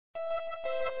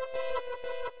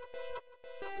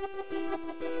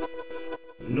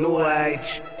New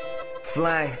age,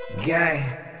 flame, gang.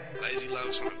 Lazie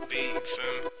Locz on the beat, you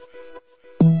feel me?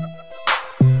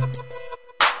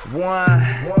 One,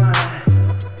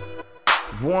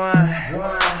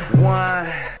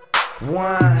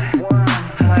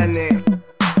 Hunnid.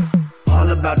 All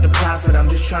about the profit, I'm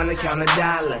just trying to count a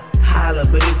dollar. Holla,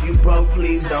 but if you broke,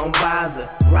 please don't bother.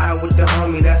 Ride with the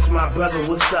homie, that's my brother,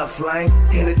 what's up, flame?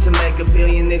 Hit it to make a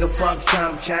billion, nigga, fuck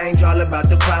Trump change. All about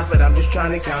the profit, I'm just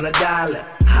trying to count a dollar.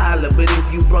 Holla, but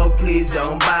if you broke, please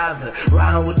don't bother.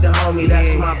 Ride with the homie,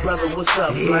 that's my brother, what's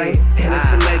up, flame? Hit it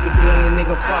to make a billion,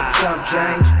 nigga, fuck Trump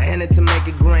change. In it to make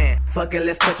a grand, fuck it,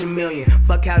 let's touch a million.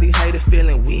 Fuck how these haters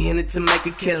feeling, we in it to make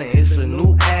a killing. It's a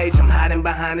new age, I'm hiding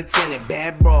behind a tenant.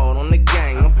 Bad broad on the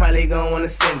gang, I'm probably gon' wanna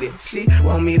send it. She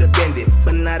want me to bend it,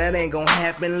 but now that ain't gon'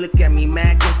 happen. Look at me,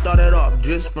 Mac, and started off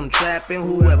just from trapping.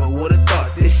 Whoever would've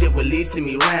thought this shit would lead to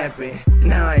me rapping.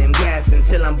 Now I am gassing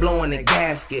till I'm blowing a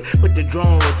gasket. Put the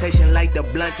drone rotation like the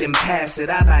blunt and pass it.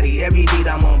 I body every beat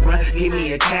I'm on, bruh, give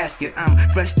me a casket. I'm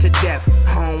fresh to death,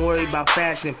 I don't worry about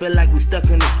fashion. Feel like we stuck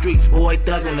in the streets, boy,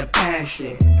 thuggin' the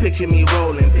passion. Picture me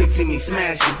rolling, picture me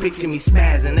smashing, picture me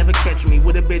spazzing. Never catch me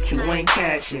with a bitch who ain't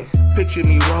cashing. Picture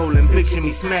me rolling, picture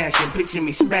me smashing, picture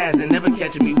me spazzing. Never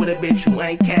catch me with a bitch who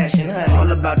ain't cashing.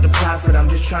 All about the profit, I'm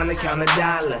just trying to count a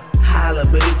dollar. Holla,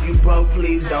 but if you broke,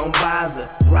 please don't bother.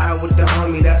 Ride with the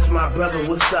homie, that's my brother,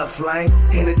 what's up, flame?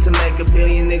 Hit it to make a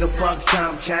billion, nigga, fuck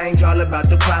Trump change. All about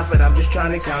the profit, I'm just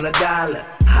trying to count a dollar.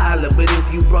 Holla, but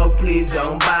if you broke, please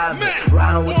don't bother.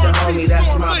 Ride with the homie,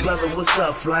 that's my brother, what's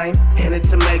up, flame? Hit it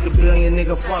to make a billion,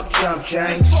 nigga, fuck Trump change.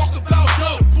 Let's talk about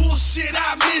dope, bullshit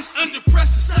I miss. Under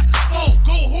pressure, suckers fold,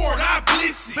 go hard, I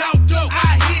bliss it. Bout dope,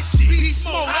 I hit shit. Beast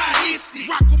mode, I hit it.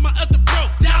 Rock with my other bro,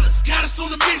 Dollars, got us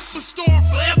on a mission. Storm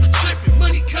forever tripping,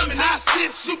 money coming, I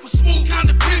sit. Super smooth,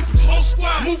 kinda pimpin'. Whole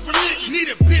squad, move relentless. Need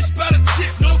a bitch by the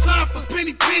chips, no time for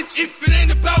penny pinch. If it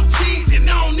ain't about cheese, then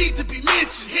I don't need to be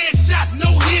mentioned. Headshots, no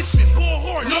henchmen. Ball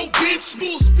hard, no bench.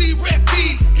 Full speed, red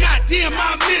feed. Goddamn,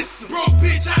 I miss him. Broke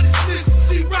bitch, I dismiss him.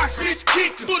 See rocks, bitch,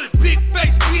 kick him. For the big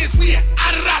face pins, we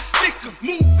out of I stick him.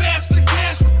 Move fast for the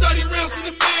cash with 30 rounds in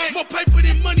the mag. More paper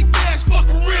than money bags, fuck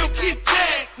around, get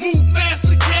tagged. Move fast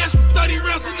for the cash with 30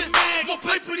 rounds in the mag. More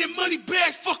paper than money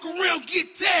bags, fuck around,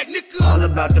 get tagged, nigga. All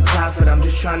about the profit, I'm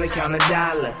just trying to count a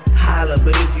dollar. Holla,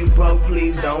 but if you broke,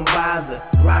 please don't bother.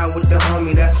 Ride with the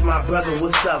homie, that's my brother,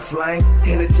 what's up, flame?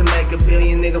 Hit it to make a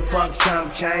billion, nigga, fuck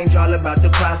Trump change. All about the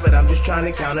profit, I'm just trying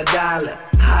to count a dollar.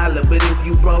 Holla, but if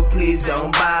you broke, please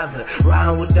don't bother.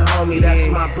 Ride with the homie, that's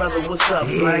my brother, what's up,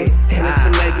 flame? Hit it to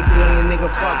make a billion, nigga,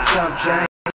 fuck Trump change.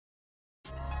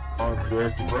 I'm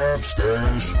the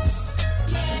TheRapStash.